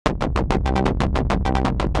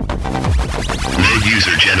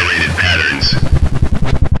user-generated patterns.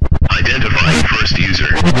 Identifying first user,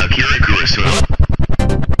 Akira Kurosawa.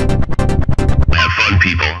 Have fun,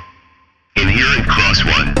 people. Inherent Cross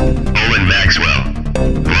 1, Olin Maxwell,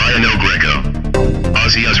 Brian O'Greco,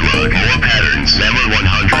 Ozzy Osrock. More patterns, Hammer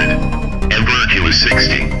 100, Emperor Q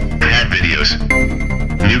 60, Pat Videos,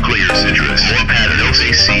 Nuclear Citrus. More patterns,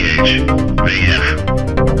 ACH,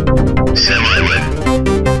 VF, Semi-Lit,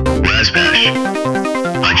 Razbash.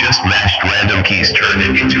 I just mashed random keys, turned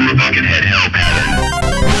it into a Buckethead Hell pattern.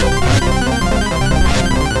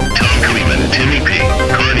 Tom Cleveland, Timmy P,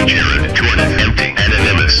 Carney Jared, Jordan, Empty,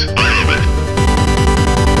 Anonymous, Irobot,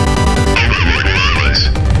 Overlord, Marvelous,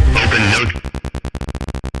 Open Note,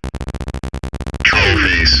 Troll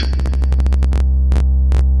Face,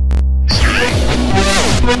 String,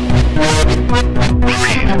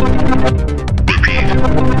 Repeat,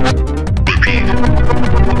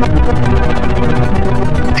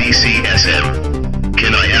 DCSM.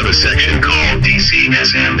 Can I have a section called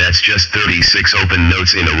DCSM? That's just 36 open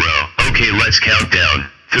notes in a row. Okay, let's count down.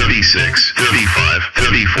 36, 35,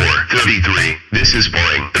 34, 33. This is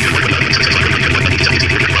boring.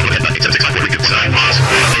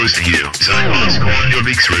 Close to you. Silence core.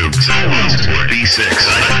 Yubix room. Silence core. B6.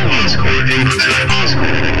 Silence core. Input. Silence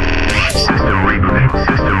core. System rebooting.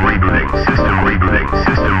 System rebooting. System rebooting.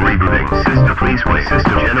 System rebooting. System. Please wait.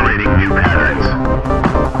 System generating new patterns.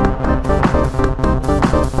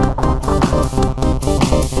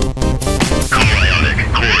 Chorionic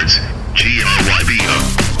chords. GRYBO.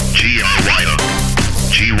 GRYO.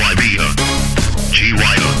 GYBO.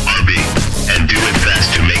 GYO. RB. And do it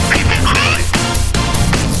fast to make people cry.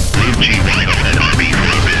 Root GYO and RB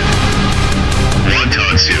for a bit.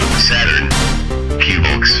 Wonton Soup. Saturn.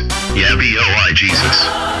 Cubulks. YABOI Jesus.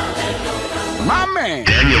 My man.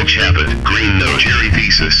 Daniel Chaput, Green Note. Jerry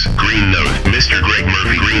Thesis, Green Note. Mr. Greg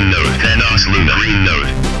Murphy, Green Note. Thanos Luna, Green Note.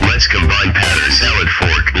 Let's combine pattern. Salad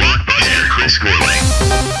Fork, Blockbuster. Chris Gorley,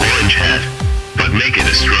 Orange Hat. But make it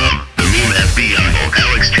a strum. The meme FBI,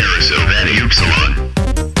 Alex Taraso, Vanny Upsilon.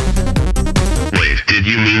 Wait, did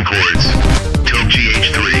you mean chords? Toke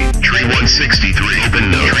GH3, Tree 163,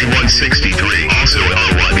 Open Note. Tree 163, also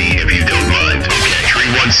RYB if you don't mind. Okay, Tree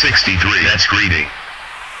 163, that's greedy.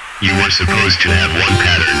 You were supposed to have one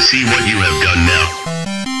pattern. See what you have done now.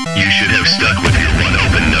 You should have stuck with your one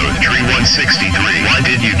open note. Tree 163. Why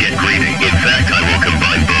did you get greedy? In fact, I will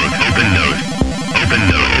combine both. Open note. Open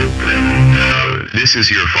note. Open note. This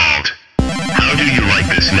is your fault. How do you like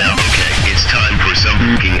this now? Okay, it's time for some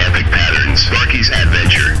fucking epic patterns. Sparky's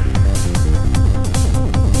Adventure.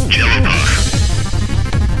 Jello Puff.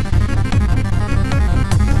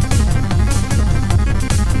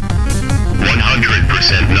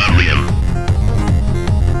 100% Notlium.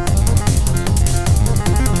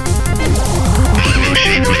 Milo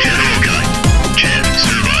Sheep, General Guy. Jet,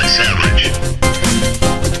 Survive Savage.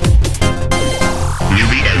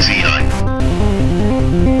 Newbie NZI.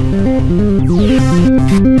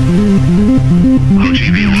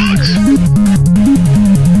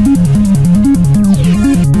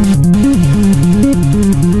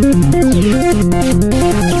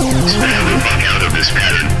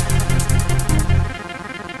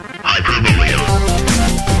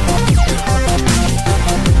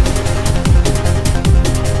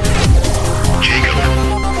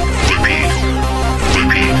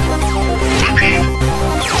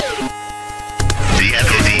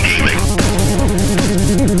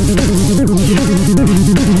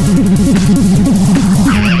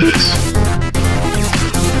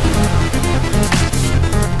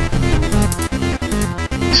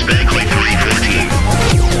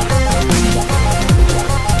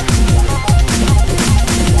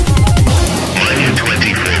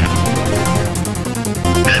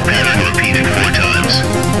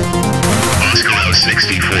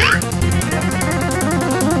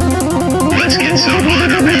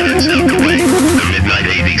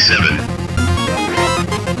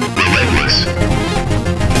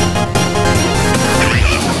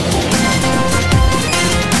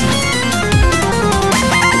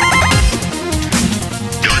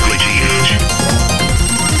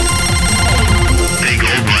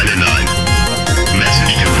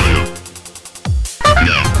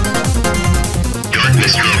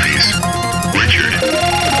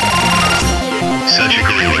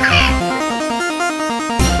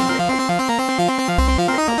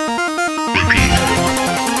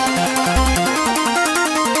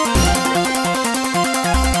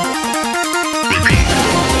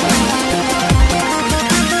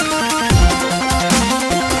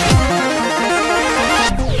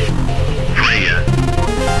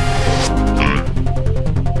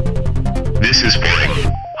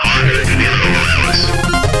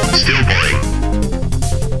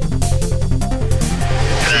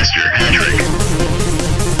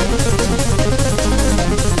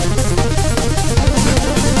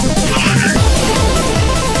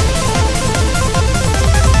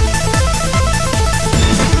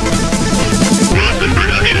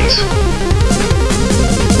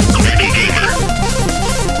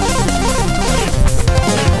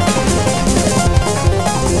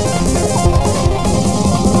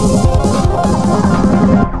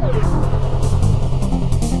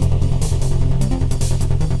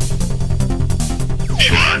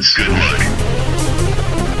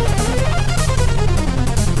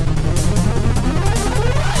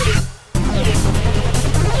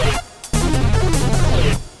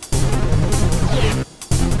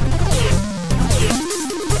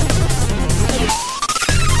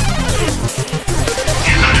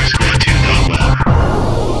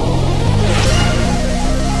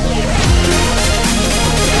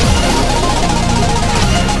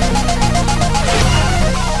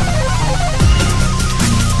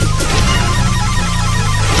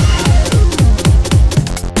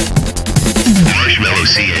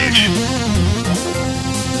 CH.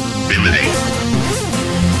 Bimini.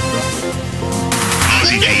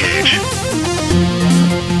 Aussie GH.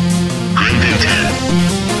 Grimton 10.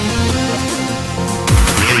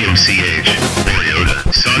 William CH. Oriota.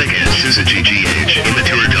 Sonic and Suzuki GH.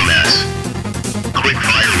 Immature dumbass. Quick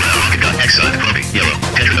fire round. Got Exxon Puppy. Yellow.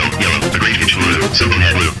 Tetrano. Yellow. The Great Hitch Blue.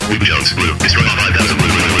 Silverhead Blue. Luke Jones Blue. Destroy all 5,000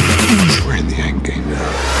 Blue. We're in the end game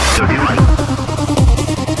now. So do I.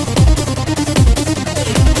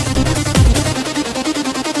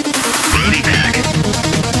 Brody Pack.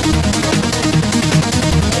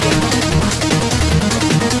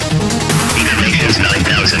 Econations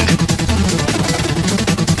 9,000.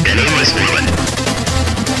 Enormous Orland.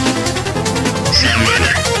 Sam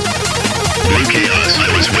Lerner. Blue Chaos. I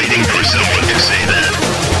was waiting for someone to say that.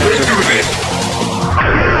 Let's do this.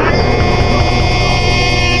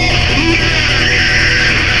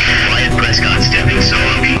 Wyatt Prescott stepping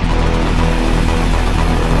solo beat.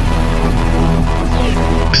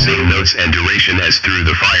 Same notes and duration as Through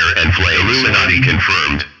the Fire and Flame. Illuminati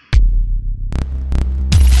confirmed.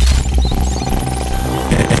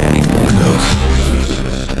 Anyone knows.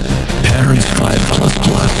 Patterns 5++.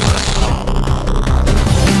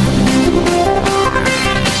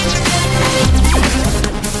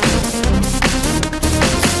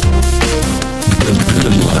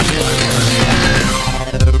 Good luck.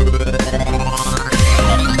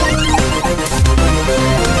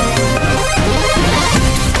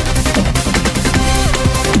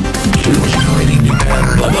 Generating new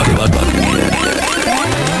pattern.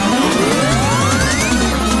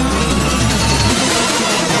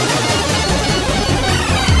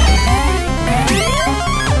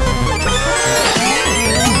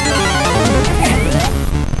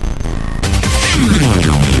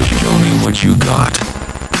 Show me what you got.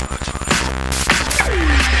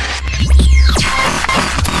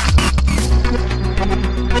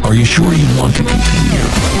 Are you sure you want to continue?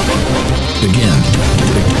 Again.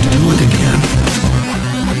 Do it again.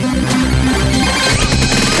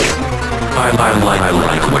 I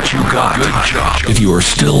like what you got. Good job. If you are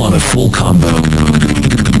still on a full combo,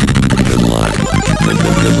 good luck.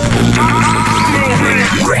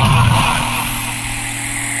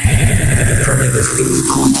 Determine the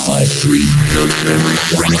 3.53 note memory.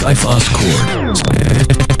 Cyphos chord.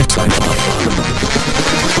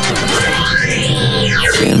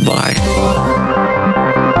 Stand by.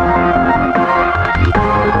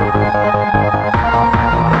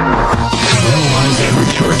 Otherwise, every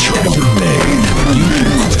church ever made. You can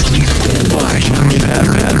quickly stand by.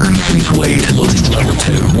 Pattern. Please wait. Loading level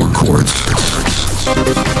 2. More chords.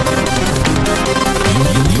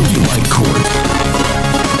 You like chords.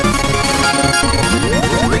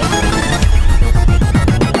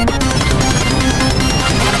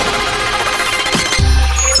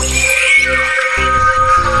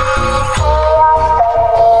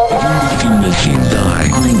 Machine die.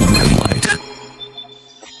 Green light.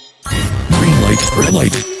 Green light. Red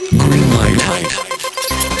light. Green light.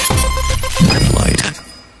 Red light.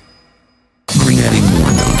 Green adding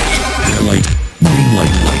more notes. Red light. Green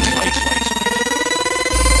light.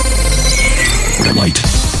 Red light.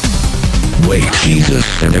 Wait, Jesus,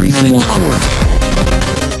 and everything more chords.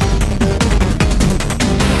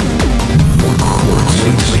 More chords.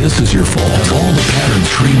 This is your fault. All the patterns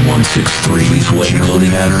 3163. Please wait. Loading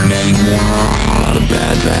pattern anymore. Not a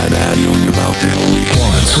bad. You're about to holy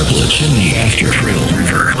quad. Triple chimney after trill.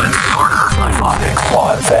 Revert. Harder. Symphonic.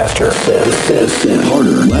 Quad faster. Says.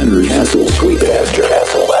 Harder. Ladder. Castle. Sweep faster.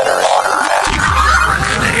 Castle. Ladder. Harder.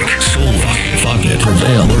 Snake. Solo. Fuck it.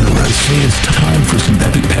 Prevail. Let's say it's time for some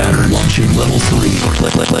epic pattern. Launching level 3.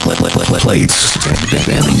 Plates.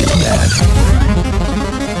 Banning is bad.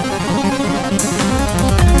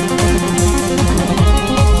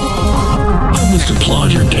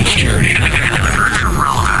 Applaud your dexterity.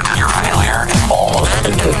 Irrelevant. Your failure is almost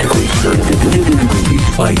statistically certain.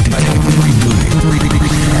 Fight.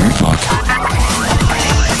 Fuck.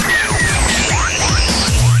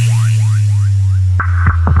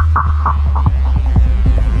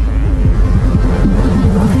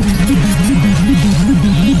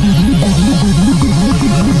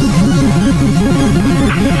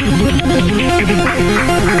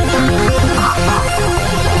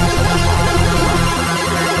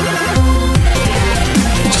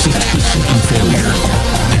 Failure.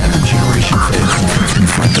 Pattern generation fails.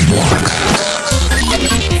 Confront the blocks.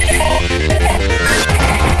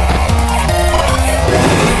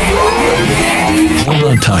 Hold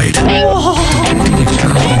on tight. Detecting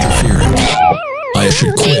external interference. I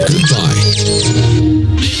should quit. Goodbye.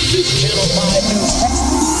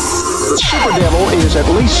 Super Devil is at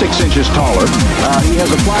least 6 inches taller. He has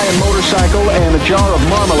a flying motorcycle and a jar of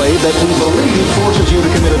marmalade that we believe forces you to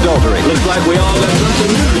commit adultery. Looks like we all got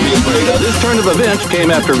something new to be afraid of. This turn of events came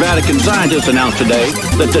after Vatican scientists announced today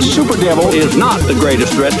that the Super Devil is not the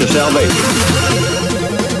greatest threat to salvation.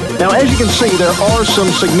 Now, as you can see, there are some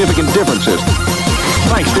significant differences.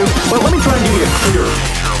 Thanks, dude. Well, let me try and give you a clearer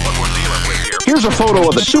picture of what we're dealing with here. Here's a photo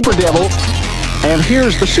of the Super Devil, and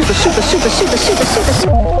here's the Super.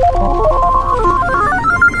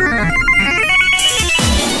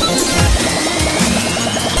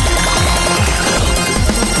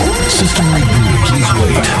 System rebooted. Please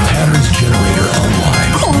wait. Patterns generator online.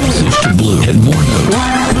 Message to blue. Hit more notes.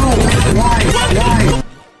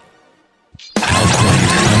 How quaint.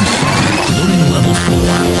 I'm sorry. Loading level 4.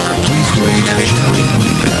 Please wait. Generating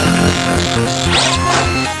new patterns.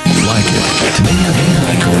 You like it? May have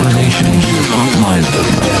anti-coordination gears online.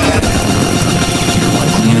 Your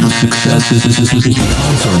likelihood of success is the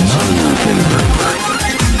odds are not in your favor.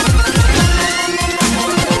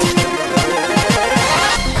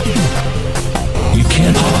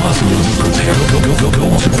 Can't possibly be prepared. Go,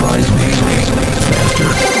 surprise me. Faster.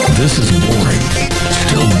 This is boring.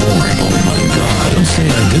 Still boring. Oh my god. Don't say I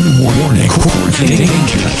didn't warn it.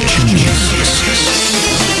 Danger. Cheese.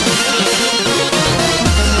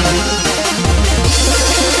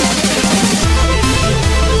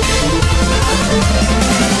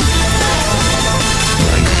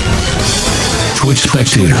 Twitch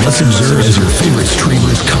spectator, let's observe as your favorite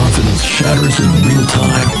streamer's confidence shatters in real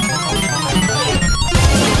time.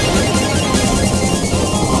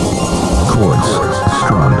 Chords,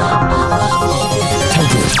 strums,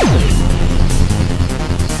 templates.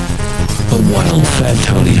 A wild fat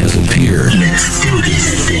Tony has appeared. Let's do this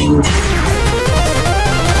thing.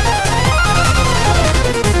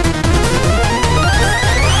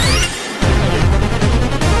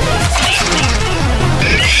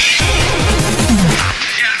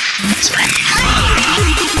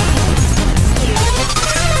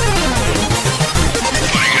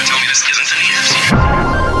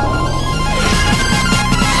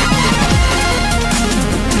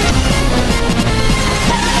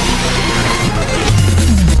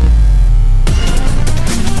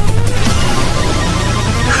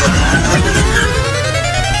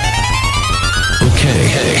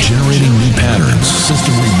 Generating new patterns.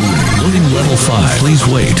 System rebooting. Loading level 5. Please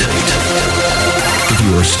wait. If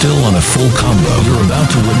you are still on a full combo, you're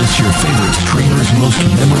about to witness your favorite streamer's most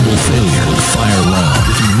memorable failure with fire round.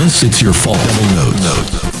 If you miss, it's your fault. Double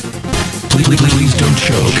notes. Please don't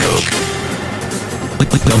choke.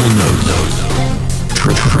 Double notes.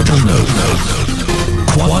 Triple notes.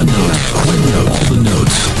 Quad notes. Quid notes. The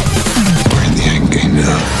notes. We're in the end game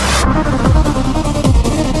now.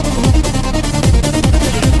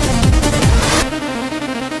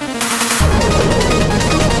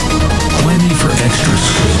 For extra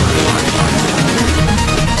score.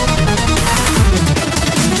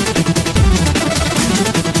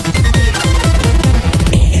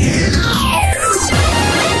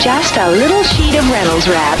 Just a little sheet of Reynolds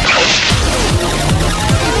wrap.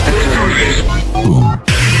 Boom.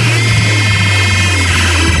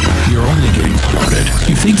 You're only getting started.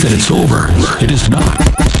 You think that it's over. It is not.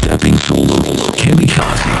 Stepping solo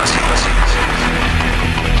kamikaze.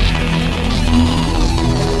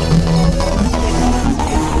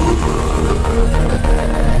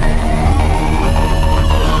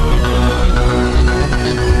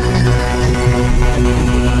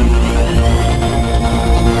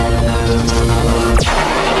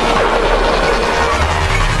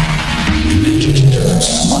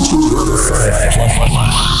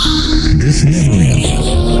 This never ends.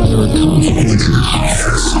 There are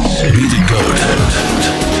consequences. Be the goat.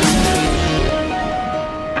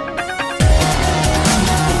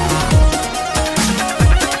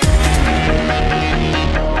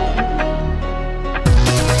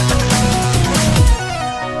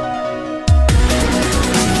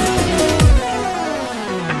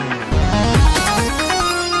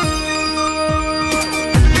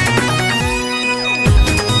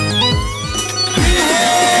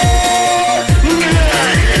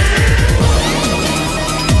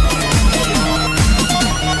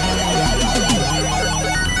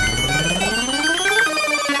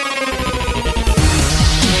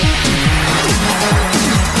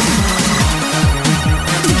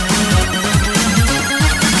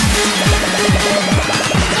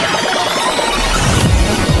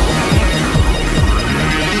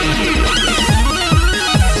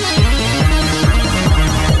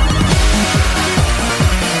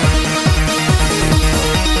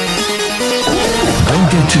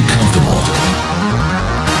 Too comfortable.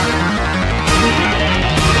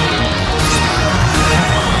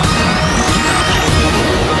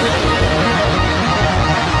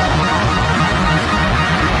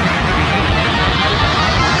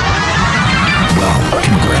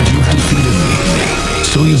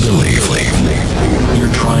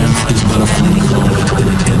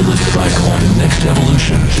 cycle. The next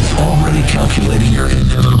evolution is already calculating your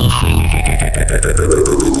inevitable failure.